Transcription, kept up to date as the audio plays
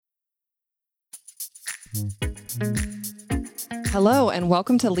Hello, and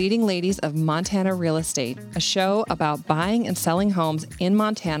welcome to Leading Ladies of Montana Real Estate, a show about buying and selling homes in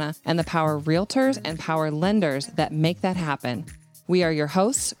Montana and the power realtors and power lenders that make that happen. We are your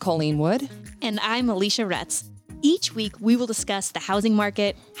hosts, Colleen Wood. And I'm Alicia Retz. Each week, we will discuss the housing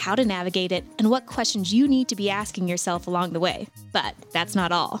market, how to navigate it, and what questions you need to be asking yourself along the way. But that's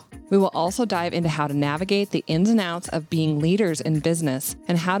not all. We will also dive into how to navigate the ins and outs of being leaders in business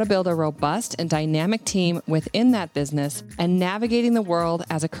and how to build a robust and dynamic team within that business and navigating the world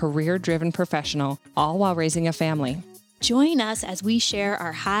as a career-driven professional, all while raising a family. Join us as we share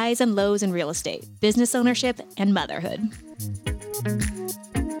our highs and lows in real estate, business ownership, and motherhood.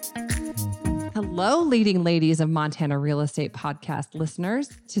 Hello, Leading Ladies of Montana Real Estate podcast listeners.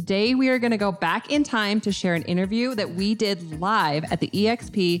 Today, we are going to go back in time to share an interview that we did live at the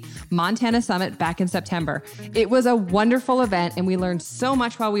EXP Montana Summit back in September. It was a wonderful event, and we learned so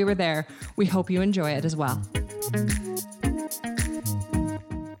much while we were there. We hope you enjoy it as well.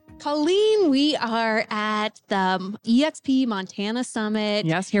 Colleen, we are at the EXP Montana Summit.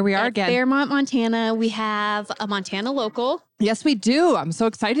 Yes, here we are again. Fairmont, Montana. We have a Montana local. Yes, we do. I'm so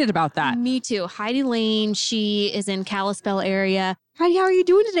excited about that. Me too. Heidi Lane. She is in Kalispell area. Heidi, how are you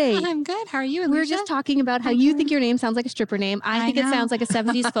doing today? I'm good. How are you, Alicia? We were just talking about how you think your name sounds like a stripper name. I think it sounds like a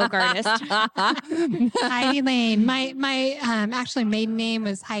 70s folk artist. Heidi Lane. My actually maiden name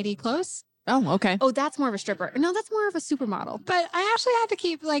was Heidi Close. Oh, okay. Oh, that's more of a stripper. No, that's more of a supermodel. But I actually had to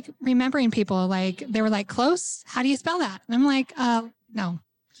keep remembering people. They were like, Close? How do you spell that? And I'm like, no.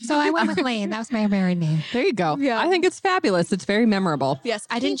 So I went with Lane. That was my married name. There you go. Yeah. I think it's fabulous. It's very memorable. Yes,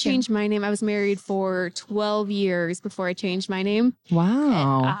 I didn't change my name. I was married for 12 years before I changed my name.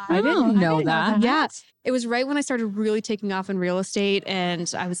 Wow. I didn't know that. Yeah. It was right when I started really taking off in real estate.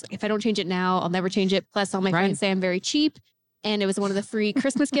 And I was, if I don't change it now, I'll never change it. Plus, all my friends say I'm very cheap. And it was one of the free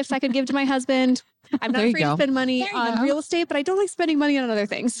Christmas gifts I could give to my husband. I'm not afraid to spend money on real estate, but I don't like spending money on other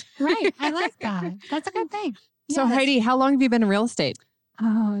things. Right. I like that. That's a good thing. So Heidi, how long have you been in real estate?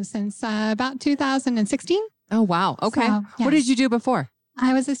 Oh, since about 2016. Oh, wow. Okay. So, What did you do before?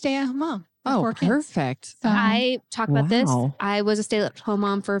 I was a stay-at-home mom. Oh, perfect. So, I talk about this. I was a stay-at-home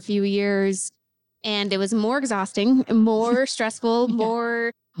mom for a few years, and it was more exhausting, more stressful,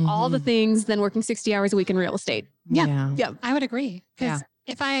 more all the things than working 60 hours a week in real estate. Yeah. I would agree. Because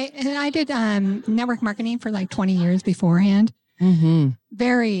I did network marketing for 20 years beforehand,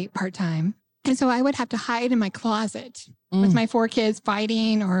 very part-time. And so I would have to hide in my closet with my 4 kids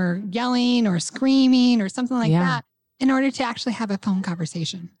fighting or yelling or screaming or something like that in order to actually have a phone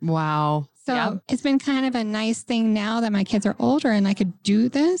conversation. Wow. So it's been kind of a nice thing now that my kids are older and I could do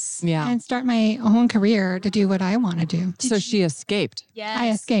this and start my own career to do what I want to do. So she escaped. Yes. I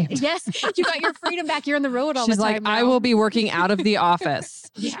escaped. Yes. You got your freedom back. You're on the road all the time. She's like, now. I will be working out of the office.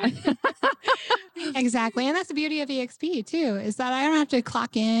 Exactly. And that's the beauty of EXP too, is that I don't have to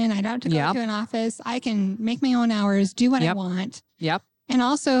clock in. I don't have to go to an office. I can make my own hours, do what I want. Yep. And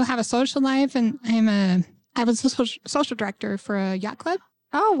also have a social life. And I was a social director for a yacht club.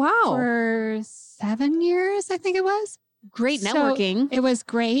 Oh, wow. For 7 years, I think it was. Great networking. So it was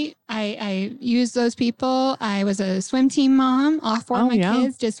great. I used those people. I was a swim team mom. All 4 of my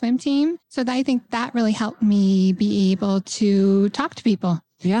kids did swim team. So I think that really helped me be able to talk to people.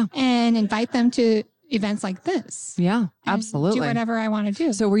 Yeah. And invite them to events like this. Yeah, absolutely. Do whatever I want to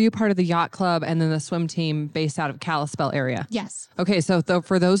do. So were you part of the yacht club and then the swim team based out of Kalispell area? Yes. Okay, so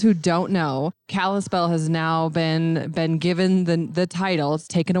for those who don't know, Kalispell has now been given the title. It's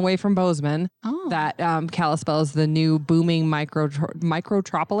taken away from Bozeman. Oh. That Kalispell is the new booming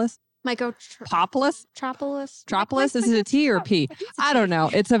microtropolis. Tropolis? Tropolis? Is it a T or a P? I don't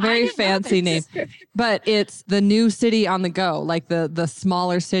know. It's a very fancy name. But it's the new city on the go, like the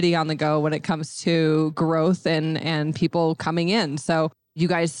smaller city on the go when it comes to growth and people coming in. So you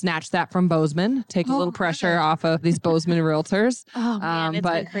guys snatched that from Bozeman, take a little pressure off of these Bozeman realtors. Oh, man, it's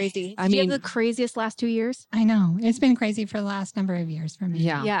been crazy. Did you have the craziest last 2 years? I know. It's been crazy for the last number of years for me.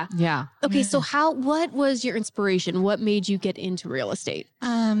 Yeah. Okay, so what was your inspiration? What made you get into real estate?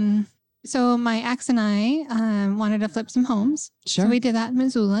 So my ex and I wanted to flip some homes. Sure. So we did that in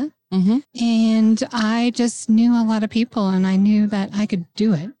Missoula. And I just knew a lot of people and I knew that I could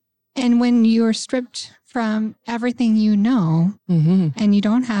do it. And when you're stripped from everything you know and you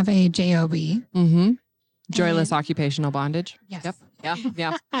don't have a job. Joyless occupational bondage. Yes. Yep.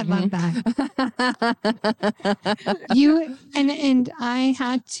 Yeah. I love that. And I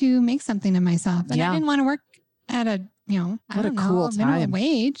had to make something of myself. And I didn't want to work at a, What a cool minimum time.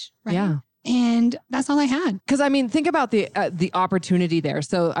 wage. Right? Yeah. And that's all I had. Because I mean, think about the opportunity there.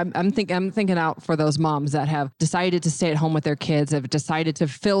 So I'm thinking out for those moms that have decided to stay at home with their kids, have decided to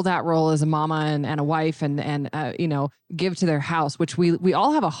fill that role as a mama and a wife, and give to their house, which we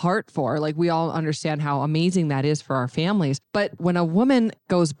all have a heart for. Like, we all understand how amazing that is for our families. But when a woman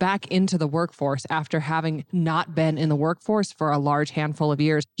goes back into the workforce after having not been in the workforce for a large handful of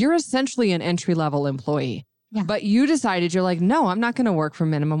years, you're essentially an entry-level employee. Yeah. But you decided, you're like, no, I'm not going to work for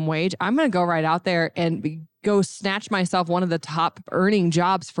minimum wage. I'm going to go right out there and go snatch myself one of the top earning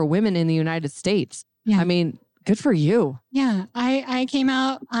jobs for women in the United States. Yeah. I mean, good for you. Yeah. I came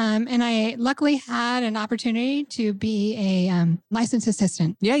out and I luckily had an opportunity to be a licensed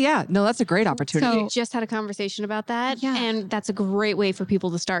assistant. Yeah. No, that's a great opportunity. We just had a conversation about that. Yeah. And that's a great way for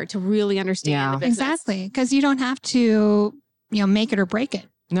people to start to really understand the business. Exactly. Because you don't have to, make it or break it.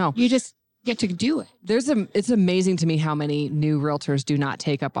 No. You just get to do it. It's amazing to me how many new realtors do not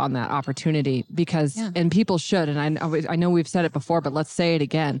take up on that opportunity because, and people should. And I know we've said it before, but let's say it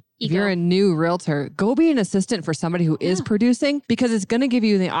again. If you're a new realtor, go be an assistant for somebody who is producing, because it's going to give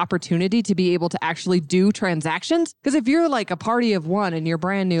you the opportunity to be able to actually do transactions. Because if you're like a party of one and you're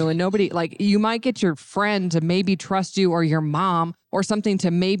brand new and nobody, like, you might get your friend to maybe trust you, or your mom or something to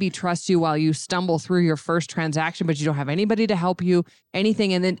maybe trust you while you stumble through your first transaction, but you don't have anybody to help you,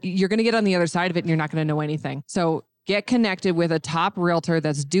 anything. And then you're going to get on the other side of it and you're not going to know anything. So get connected with a top realtor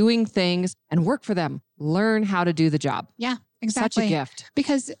that's doing things and work for them. Learn how to do the job. Yeah, exactly. Such a gift.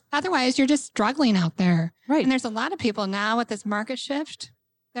 Because otherwise you're just struggling out there. Right. And there's a lot of people now with this market shift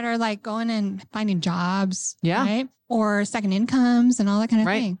that are like going and finding jobs. Yeah. Right? Or second incomes and all that kind of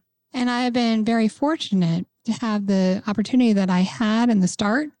thing. And I've been very fortunate to have the opportunity that I had in the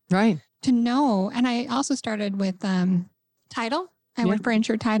start. Right. To know. And I also started with title. I worked for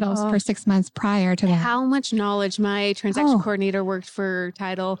Insured Titles for 6 months prior to that. How much knowledge my transaction coordinator worked for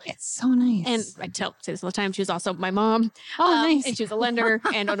title. It's so nice. And I tell this all the time, she was also my mom. Nice. And she was a lender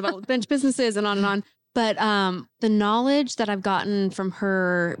and owned about bench businesses and on and on. But the knowledge that I've gotten from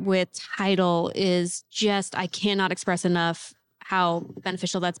her with title is just, I cannot express enough how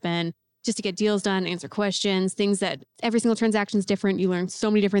beneficial that's been. Just to get deals done, answer questions, things that every single transaction is different. You learn so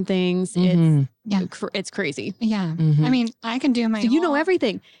many different things. It's crazy. Yeah. I mean, I can do my own. You know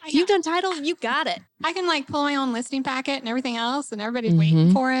everything. If you've done title, you got it. I can like pull my own listing packet and everything else, and everybody's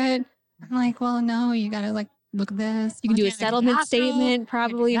waiting for it. I'm like, well, no, you got to like look at this. You can do a settlement statement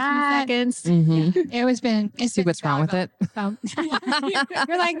probably in a few seconds. It's see what's wrong with it.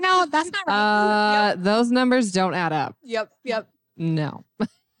 You're like, no, that's not right. Those numbers don't add up. Yep. No.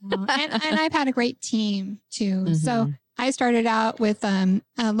 and I've had a great team too. So I started out with a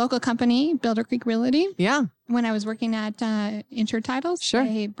local company, Builder Creek Realty. Yeah. When I was working at Insured Titles, sure.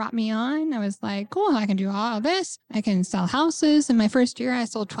 They brought me on. I was like, cool, I can do all of this. I can sell houses. In my first year, I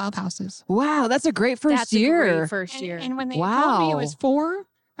sold 12 houses. Wow, that's a great first year. And when they told me it was 4,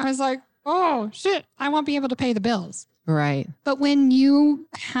 I was like, oh, shit, I won't be able to pay the bills. Right. But when you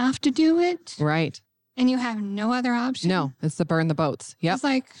have to do it. Right. And you have no other option. No, it's the burn the boats. Yep. It's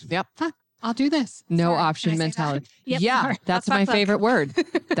like, fuck, I'll do this. No option mentality. Yep. Yeah, Sorry. that's my favorite word.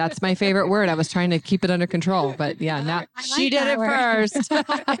 That's my favorite word. I was trying to keep it under control, but now she did it first.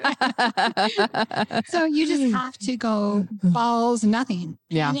 So you just have to go balls nothing.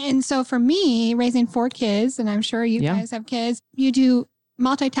 Yeah. And so for me, raising 4 kids, and I'm sure you guys have kids, you do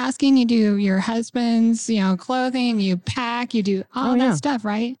multitasking, you do your husband's, clothing, you pack, you do all that stuff,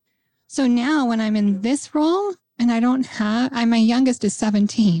 right? So now when I'm in this role and my youngest is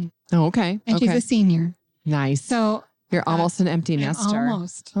 17. Oh, okay. And she's a senior. Nice. So you're almost an empty nester.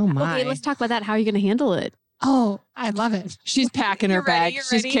 Almost. Oh my. Okay, let's talk about that. How are you going to handle it? Oh, I love it. She's packing her bag.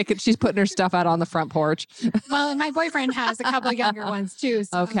 She's putting her stuff out on the front porch. Well, and my boyfriend has a couple of younger ones too.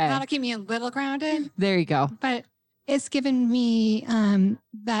 So that'll keep me a little grounded. There you go. But it's given me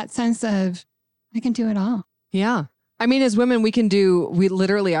that sense of I can do it all. Yeah. I mean, as women,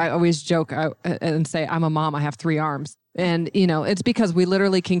 I always joke and say, I'm a mom. I have 3 arms. And, it's because we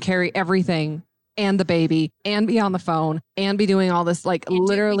literally can carry everything and the baby and be on the phone and be doing all this, like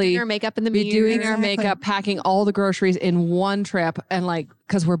literally doing our makeup in the be mirror. doing our makeup, packing all the groceries in one trip. And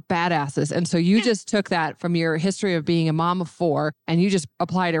because we're badasses. And so you just took that from your history of being a mom of 4 and you just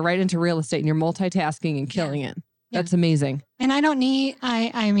applied it right into real estate and you're multitasking and killing it. That's amazing. And I don't need,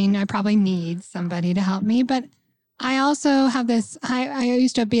 I probably need somebody to help me, but I also have this, I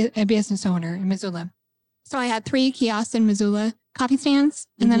used to be a business owner in Missoula. So I had 3 kiosks in Missoula, coffee stands,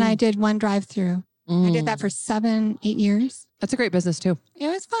 and then I did 1 drive-through. I did that for 7, 8 years. That's a great business too. It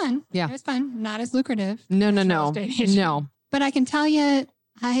was fun. Yeah. It was fun. Not as lucrative. No. But I can tell you,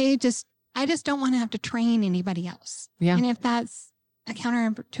 I just don't want to have to train anybody else. Yeah. And if that's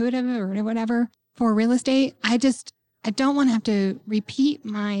counterintuitive or whatever for real estate. I don't want to have to repeat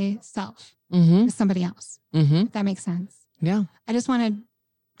myself with somebody else. If that makes sense. Yeah. I just want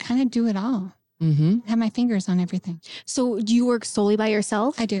to kind of do it all. Have my fingers on everything. So do you work solely by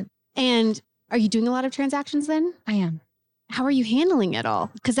yourself? I do. And are you doing a lot of transactions then? I am. How are you handling it all?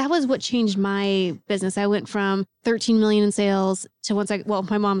 Because that was what changed my business. I went from 13 million in sales to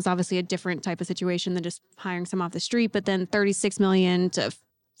my mom's obviously a different type of situation than just hiring some off the street, but then 36 million to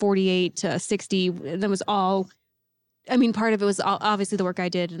 48 to 60. That was all, part of it was obviously the work I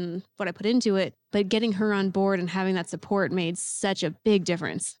did and what I put into it, but getting her on board and having that support made such a big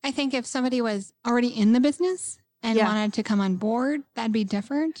difference. I think if somebody was already in the business and wanted to come on board, that'd be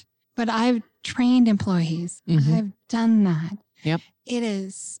different. But I've trained employees. I've done that. Yep. It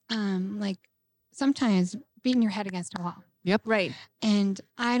is like sometimes beating your head against a wall. Yep. Right. And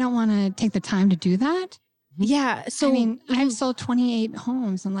I don't want to take the time to do that. Yeah. So I've sold 28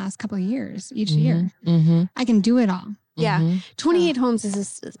 homes in the last couple of years, each year. I can do it all. Yeah. 28 homes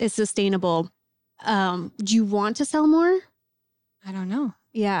is sustainable. Do you want to sell more? I don't know.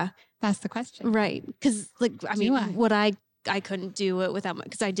 Yeah. That's the question. Right. Because I couldn't do it without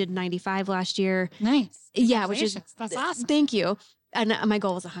because I did 95 last year. Nice. Yeah. That's awesome. Thank you. And my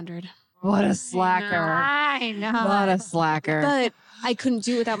goal was 100. What a slacker. I know. What a slacker. But I couldn't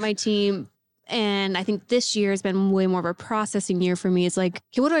do it without my team. And I think this year has been way more of a processing year for me. It's like,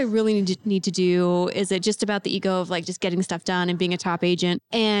 okay, what do I really need to do? Is it just about the ego of like just getting stuff done and being a top agent?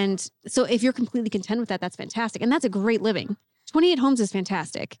 And so if you're completely content with that, that's fantastic. And that's a great living. 28 homes is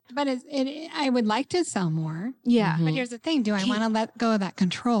fantastic. But I would like to sell more. Yeah. But here's the thing. Do I want to let go of that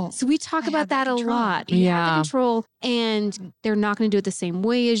control? So we talk about that a lot. You Yeah. have the control and they're not going to do it the same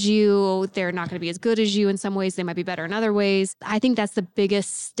way as you. They're not going to be as good as you in some ways. They might be better in other ways. I think that's the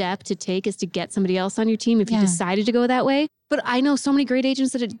biggest step to take is to get somebody else on your team if you decided to go that way. But I know so many great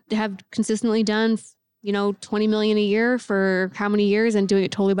agents that have consistently done, 20 million a year for how many years and doing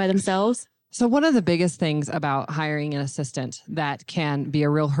it totally by themselves. So one of the biggest things about hiring an assistant that can be a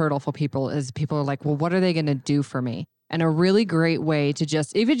real hurdle for people is people are like, well, what are they going to do for me? And a really great way to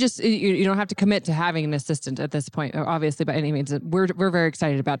you don't have to commit to having an assistant at this point, obviously, by any means. We're very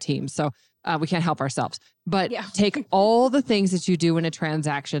excited about teams. So we can't help ourselves. But take all the things that you do in a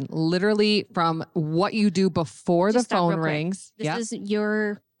transaction, literally from what you do before the phone rings. This is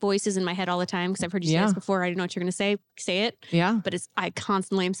your voices in my head all the time because I've heard you say this before. I don't know what you're going to say. Say it. Yeah. But I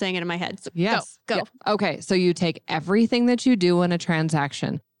constantly am saying it in my head. So go. Yeah. Okay. So you take everything that you do in a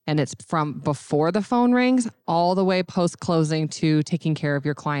transaction and it's from before the phone rings all the way post-closing to taking care of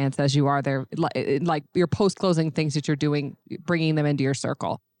your clients as you are there, like your post-closing things that you're doing, bringing them into your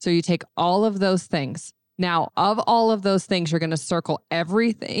circle. So you take all of those things. Now, of all of those things, you're going to circle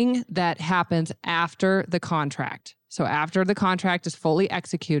everything that happens after the contract. So after the contract is fully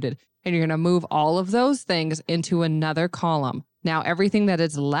executed, and you're going to move all of those things into another column. Now, everything that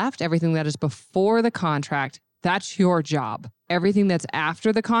is left, everything that is before the contract, that's your job. Everything that's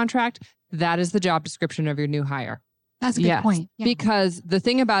after the contract, that is the job description of your new hire. That's a good point. Yeah. Because the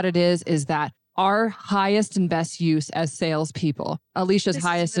thing about it is that our highest and best use as salespeople, Alicia's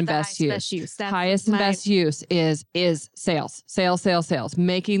highest and best use. Highest and best use is sales,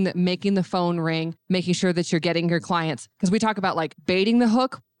 making the phone ring, making sure that you're getting your clients. Because we talk about like baiting the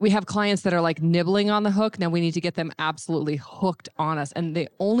hook. We have clients that are like nibbling on the hook. Now we need to get them absolutely hooked on us. And the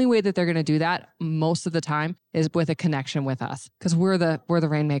only way that they're going to do that most of the time is with a connection with us because we're the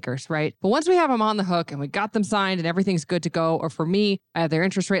rainmakers, right? But once we have them on the hook and we got them signed and everything's good to go, or for me, I have their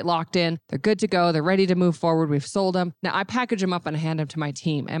interest rate locked in, they're good to go, they're ready to move forward, we've sold them. Now I package them up and hand them to my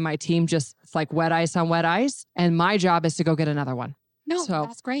team, and my team it's like wet ice on wet ice. And my job is to go get another one. No,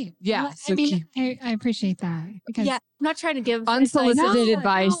 that's great. Yeah. Well, I appreciate that. Because I'm not trying to give unsolicited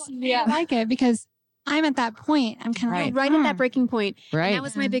advice. I like it because I'm at that point. I'm kind of right at that breaking point. Right. And that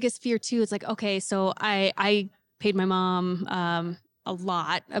was my biggest fear too. It's like, okay, so I paid my mom a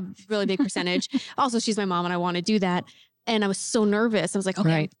lot, a really big percentage. Also, she's my mom and I want to do that. And I was so nervous. I was like,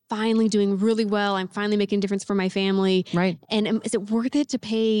 okay, I'm finally doing really well. I'm finally making a difference for my family. Right. And is it worth it to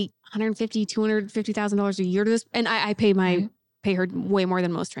pay $150,000, $250,000 a year to this? And I pay her way more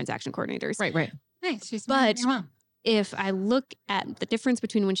than most transaction coordinators. Right. Nice. She's but your mom. If I look at the difference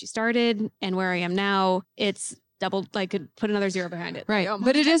between when she started and where I am now, it's double. I could put another zero behind it. Right.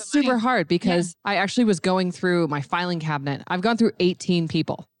 But it is super hard because I actually was going through my filing cabinet. I've gone through 18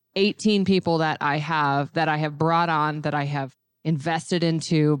 people that I have brought on, that I have invested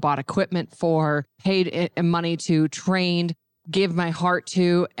into, bought equipment for, paid money to, trained, give my heart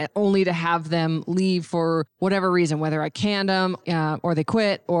to, only to have them leave for whatever reason, whether I canned them or they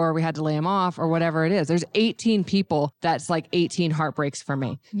quit or we had to lay them off or whatever it is. There's 18 people. That's like 18 heartbreaks for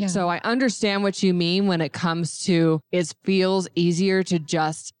me. Yeah. So I understand what you mean when it comes to it feels easier to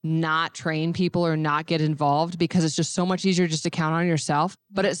just not train people or not get involved because it's just so much easier just to count on yourself.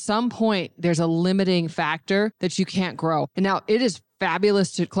 But at some point, there's a limiting factor that you can't grow. And now it is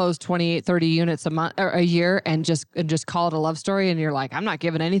fabulous to close 28, 30 units a month or a year and just call it a love story. And you're like, I'm not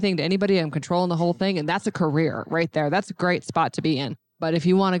giving anything to anybody. I'm controlling the whole thing. And that's a career right there. That's a great spot to be in. But if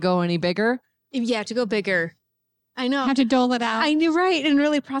you want to go any bigger. Yeah, to go bigger. I know. Have to dole it out. I knew, right. And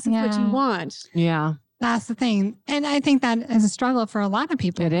really process what you want. Yeah. That's the thing. And I think that is a struggle for a lot of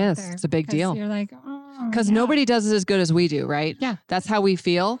people. It is. It's a big deal. You're like, because nobody does it as good as we do, right? Yeah. That's how we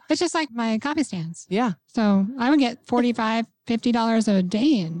feel. It's just like my coffee stands. Yeah. So I would get $45, $50 a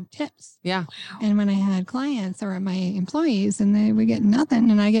day in tips. Yeah. And when I had clients or my employees and they would get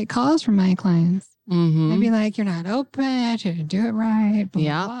nothing and I get calls from my clients. They'd be like, you're not open to do it right. Blah,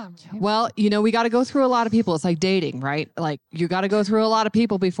 yeah. Blah, blah. Well, we got to go through a lot of people. It's like dating, right? Like you got to go through a lot of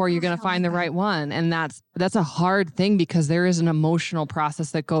people before you're going to find the right one. And that's a hard thing because there is an emotional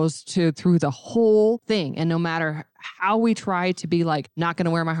process that goes through the whole thing. And no matter how we try to be like, not going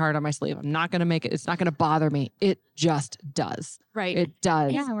to wear my heart on my sleeve. I'm not going to make it. It's not going to bother me. It just does. Right. It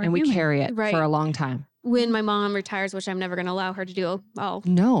does. Yeah, and we carry it for a long time. When my mom retires, which I'm never going to allow her to do, I'm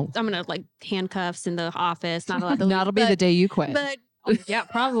going to like handcuffs in the office. Not allowed to leave. That'll be the day you quit. But yeah,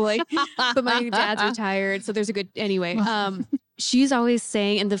 probably. But my dad's retired. So there's a good, anyway. She's always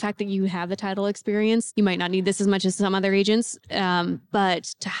saying, and the fact that you have the title experience, you might not need this as much as some other agents, but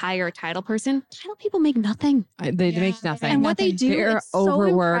to hire a title person, title people make nothing. They make nothing. And what they do, they're it's so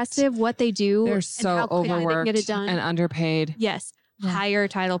impressive what they do. They're so overworked they get it done. And underpaid. Yes. Hire a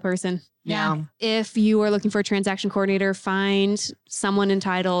title person. Yeah. If you are looking for a transaction coordinator, find someone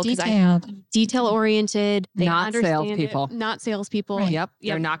entitled. Detail oriented. Not salespeople. Not salespeople. Right. Yep.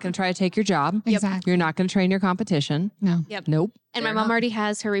 You're not going to try to take your job. Exactly. You're not going to train your competition. No. Yep. Nope. And my mom already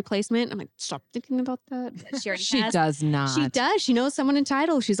has her replacement. I'm like, stop thinking about that. She already has. Does not. She does. She knows someone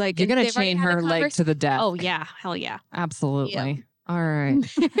entitled. She's like, you're going to chain her leg to the death. Oh, yeah. Hell yeah. Absolutely. Yep. All right.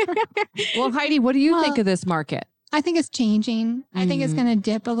 Well, Heidi, what do you think of this market? I think it's changing. I think it's going to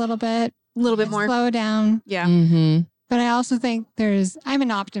dip a little bit. A little bit more. Slow down. Yeah. Mm-hmm. But I also think I'm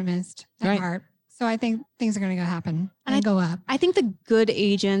an optimist at heart. So I think things are going to happen and go up. I think the good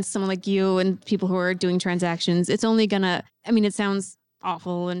agents, someone like you and people who are doing transactions, it's only going to, it sounds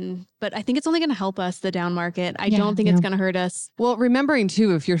awful, but I think it's only going to help us, the down market. I don't think it's going to hurt us. Well, remembering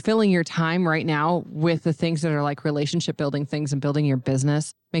too, if you're filling your time right now with the things that are like relationship building things and building your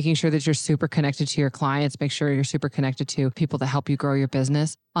business, making sure that you're super connected to your clients, make sure you're super connected to people that help you grow your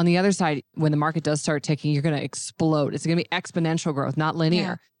business. On the other side, when the market does start ticking, you're going to explode. It's going to be exponential growth, not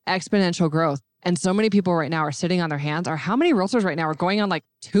linear, exponential growth. And so many people right now are sitting on their hands. Or how many realtors right now are going on like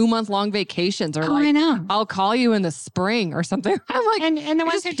 2-month-long vacations? Or I know. I'll call you in the spring or something. I'm like, and the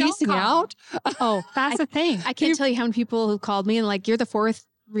ones who don't call out. Oh, that's the thing. I can't tell you how many people who called me and like, you're the fourth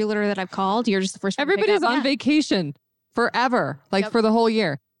realtor that I've called. You're just the first. Everybody's on vacation forever, for the whole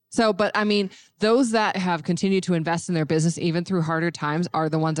year. So, but those that have continued to invest in their business, even through harder times, are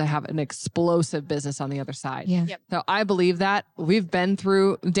the ones that have an explosive business on the other side. Yeah. Yep. So I believe that we've been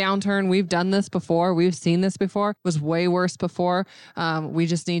through downturn. We've done this before. We've seen this before. It was way worse before. We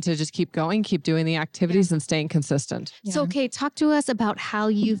just need to just keep going, keep doing the activities and staying consistent. Yeah. So, okay, talk to us about how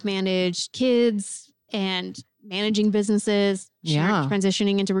you've managed kids and managing businesses,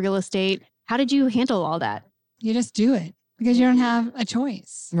 transitioning into real estate. How did you handle all that? You just do it. Because you don't have a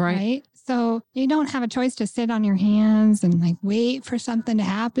choice, right? So you don't have a choice to sit on your hands and like wait for something to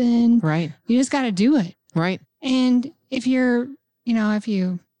happen. Right. You just got to do it. Right. And if if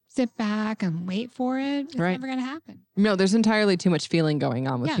you sit back and wait for it, it's never going to happen. No, there's entirely too much feeling going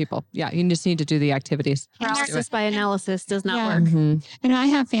on with people. Yeah, you just need to do the activities. Paralysis by analysis does not work. Mm-hmm. And I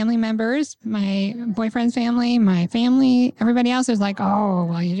have family members, my boyfriend's family, my family, everybody else is like, oh,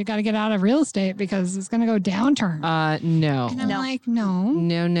 well, you got to get out of real estate because it's going to go downturn. No. And I'm like, no.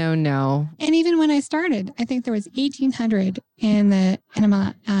 No. And even when I started, I think there was 1,800 in the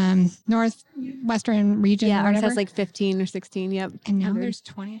northwestern region. Yeah, ours has like 15 or 16. Yep. And now there's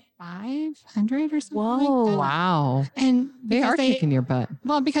 2,500 or something. Whoa. Like that. Wow. And they are kicking your butt.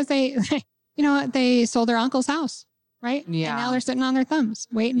 Well, because they they sold their uncle's house, right? Yeah. And now they're sitting on their thumbs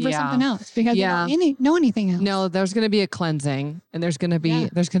waiting for something else because they don't know anything else. No, there's going to be a cleansing and there's going to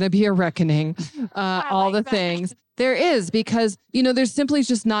be a reckoning, all the things. There is, because, there's simply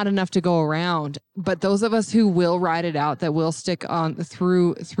just not enough to go around. But those of us who will ride it out, that will stick on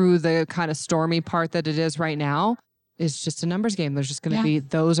through the kind of stormy part that it is right now, it's just a numbers game. There's just going to be,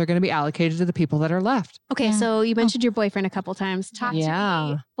 those are going to be allocated to the people that are left. Okay. So you mentioned your boyfriend a couple times. Talk to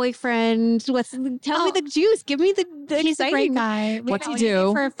me. Boyfriend. Tell me the juice. Give me the He's exciting. a great guy. What's he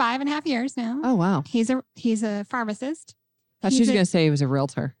do? For 5.5 years now. Oh, wow. He's a pharmacist. I thought she was going to say he was a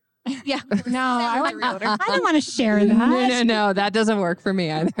realtor. Yeah. No, I don't want to share that. No. That doesn't work for me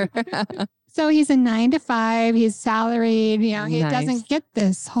either. So he's a 9 to 5. He's salaried. You know, he Nice. doesn't get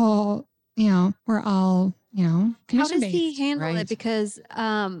this whole, we're all, How commission does he based. handle it? Because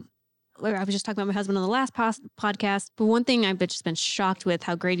I was just talking about my husband on the last podcast, but one thing I've just been shocked with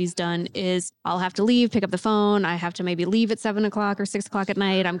how great he's done is I'll have to leave, pick up the phone. I have to maybe leave at 7 o'clock or 6 o'clock at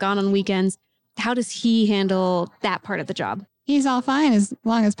night. I'm gone on weekends. How does he handle that part of the job? He's all fine as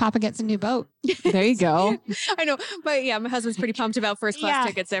long as Papa gets a new boat. There you go. I know, but yeah, my husband's pretty pumped about first class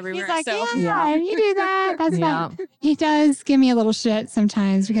tickets everywhere. He's like, so yeah, you do that. That's fine. He does give me a little shit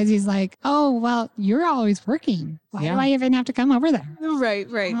sometimes because he's like, oh, well, you're always working. Why do I even have to come over there? Right.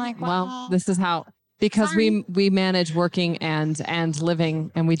 I'm like, Well, this is how, because we manage working and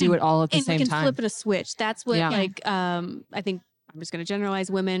living, and we do it all at the and same we can time. flip it a switch. That's what I think I'm just going to generalize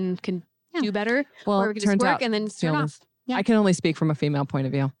women can do better. Well, where we can just work and then turn off. Yeah. I can only speak from a female point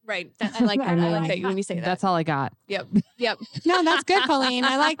of view. Right. I like that. I like that when you say that. That's all I got. Yep. No, that's good, Colleen.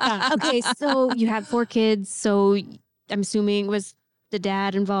 I like that. Okay. So you have 4 kids. So I'm assuming was the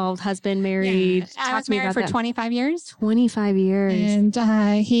dad involved, husband married? Yeah. I was married for 25 years. 25 years. And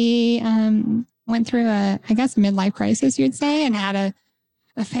he went through a midlife crisis, you'd say, and had a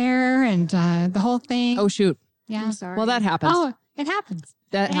affair and the whole thing. Oh, shoot. Yeah. I'm sorry. Well, that happens. Oh, it happens.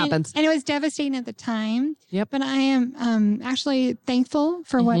 That happens. And it was devastating at the time. Yep. But I am actually thankful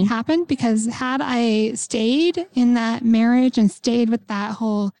for what happened, because had I stayed in that marriage and stayed with that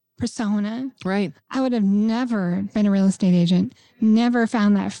whole persona, right, I would have never been a real estate agent, never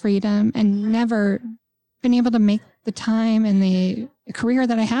found that freedom, and never been able to make the time and the career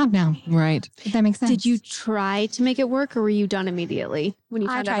that I have now. Right. If that makes sense. Did you try to make it work, or were you done immediately when you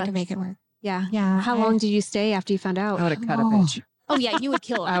found out? I tried to make it work. Yeah. Yeah. How long did you stay after you found out? I would have cut a bitch. Oh yeah, you would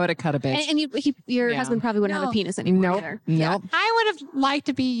kill him. I would have cut a bitch. And your husband probably wouldn't have a penis anymore. Nope. Either. Nope. I would have liked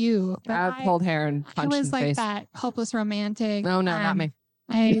to be you. But I would pulled hair and punched I was in the like face. that hopeless romantic. No, not me.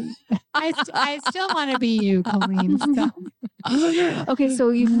 I still want to be you, Colleen. So. Okay,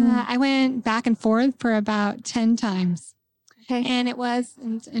 so I went back and forth for about 10 times. Okay. And it was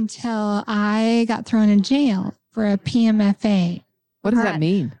until I got thrown in jail for a PMFA. What does that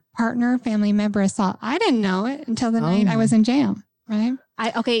mean? Partner, family member assault. I didn't know it until the night I was in jail. Right.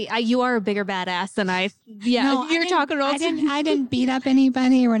 You are a bigger badass than I. Yeah. No, you're talking about. I didn't beat up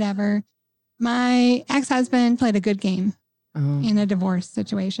anybody or whatever. My ex-husband played a good game in a divorce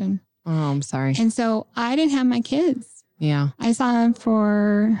situation. Oh, I'm sorry. And so I didn't have my kids. Yeah. I saw him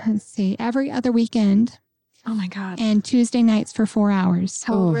for, every other weekend. Oh my God. And Tuesday nights for 4 hours.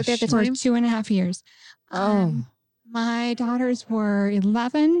 How old were they at the for time? 2.5 years. My daughters were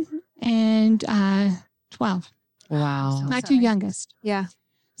 11 and 12. Wow. My 2 youngest. Yeah.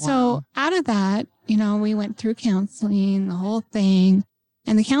 So out of that, we went through counseling, the whole thing.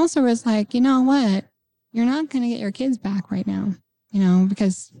 And the counselor was like, you know what? You're not going to get your kids back right now,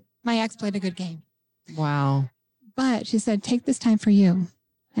 because my ex played a good game. Wow. But she said, take this time for you.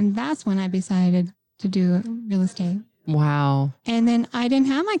 And that's when I decided to do real estate. Wow. And then I didn't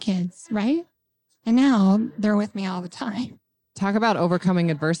have my kids, right? And now they're with me all the time. Talk about overcoming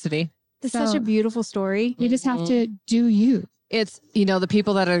adversity. It's such a beautiful story. You just have to do you. It's, the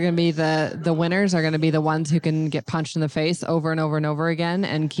people that are going to be the winners are going to be the ones who can get punched in the face over and over and over again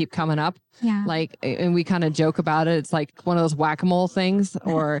and keep coming up. Yeah. And we kind of joke about it. It's like one of those whack-a-mole things,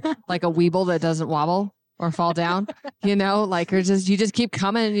 or like a weeble that doesn't wobble or fall down, you just keep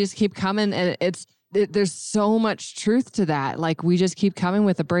coming and you just keep coming. And there's so much truth to that. Like, we just keep coming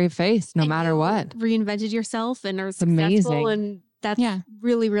with a brave face, no matter what. Reinvented yourself and are successful, amazing. and that's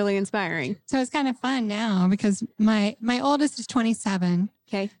really, really inspiring. So it's kind of fun now because my oldest is 27.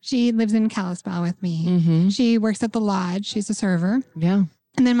 Okay. She lives in Kalispell with me. Mm-hmm. She works at the lodge. She's a server. Yeah.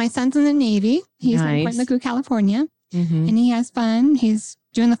 And then my son's in the Navy. He's in Point Lookout, California. Mm-hmm. And he has fun. He's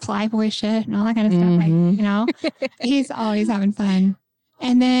doing the flyboy shit and all that kind of stuff. He's always having fun.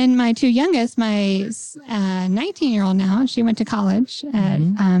 And then my 2 youngest, my 19-year-old now, she went to college at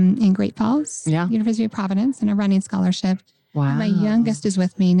in Great Falls, University of Providence, in a running scholarship. Wow. My youngest is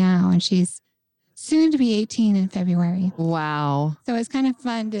with me now, and she's soon to be 18 in February. Wow. So it's kind of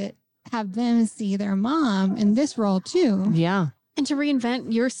fun to have them see their mom in this role too. Yeah. And to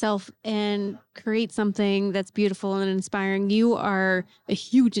reinvent yourself and create something that's beautiful and inspiring. You are a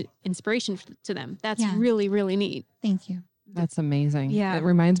huge inspiration to them. That's really, really neat. Thank you. That's amazing. Yeah. It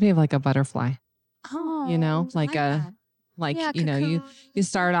reminds me of like a butterfly. Oh, you know, like that. you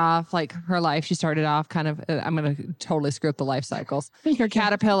start off like her life. She started off kind of, I'm going to totally screw up the life cycles. You're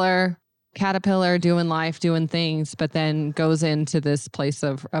Caterpillar doing life, doing things, but then goes into this place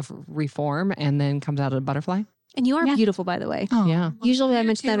of reform and then comes out of a butterfly. And you are beautiful, by the way. Oh, Yeah. well, Usually I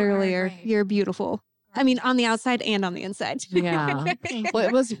mentioned that you are earlier. great. You're beautiful. I mean, on the outside and on the inside. Yeah. Thank Well,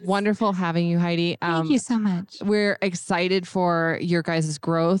 it was wonderful having you, Heidi. Thank you so much. We're excited for your guys'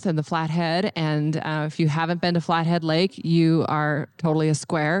 growth and the Flathead. And if you haven't been to Flathead Lake, you are totally a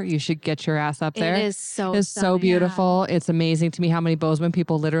square. You should get your ass up there. It is so It's so stunning. beautiful. It's amazing to me how many Bozeman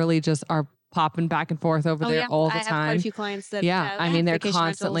people literally just are popping back and forth over there all the I have time. quite a few clients that I mean, they're vacation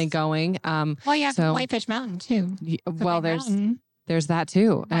constantly rentals. going. Well, you have so- Whitefish Mountain too. Well, White there's Mountain, that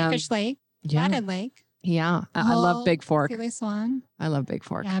too. Whitefish Lake, yeah, Flathead Lake. yeah. I love Big Fork. Sealy Swan. I love Big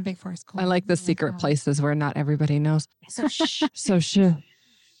Fork. Yeah, Big Fork's cool. I like the secret places where not everybody knows. So shh. So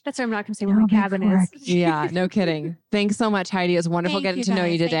That's why I'm not going to say where my Big cabin Fork. is. yeah, no kidding. Thanks so much, Heidi. It was wonderful Thank getting to know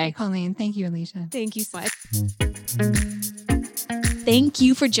guys. you today. Thank you, Colleen. Thank you, Alicia. Thank you so much. Thank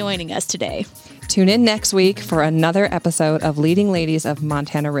you for joining us today. Tune in next week for another episode of Leading Ladies of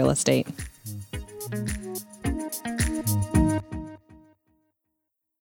Montana Real Estate.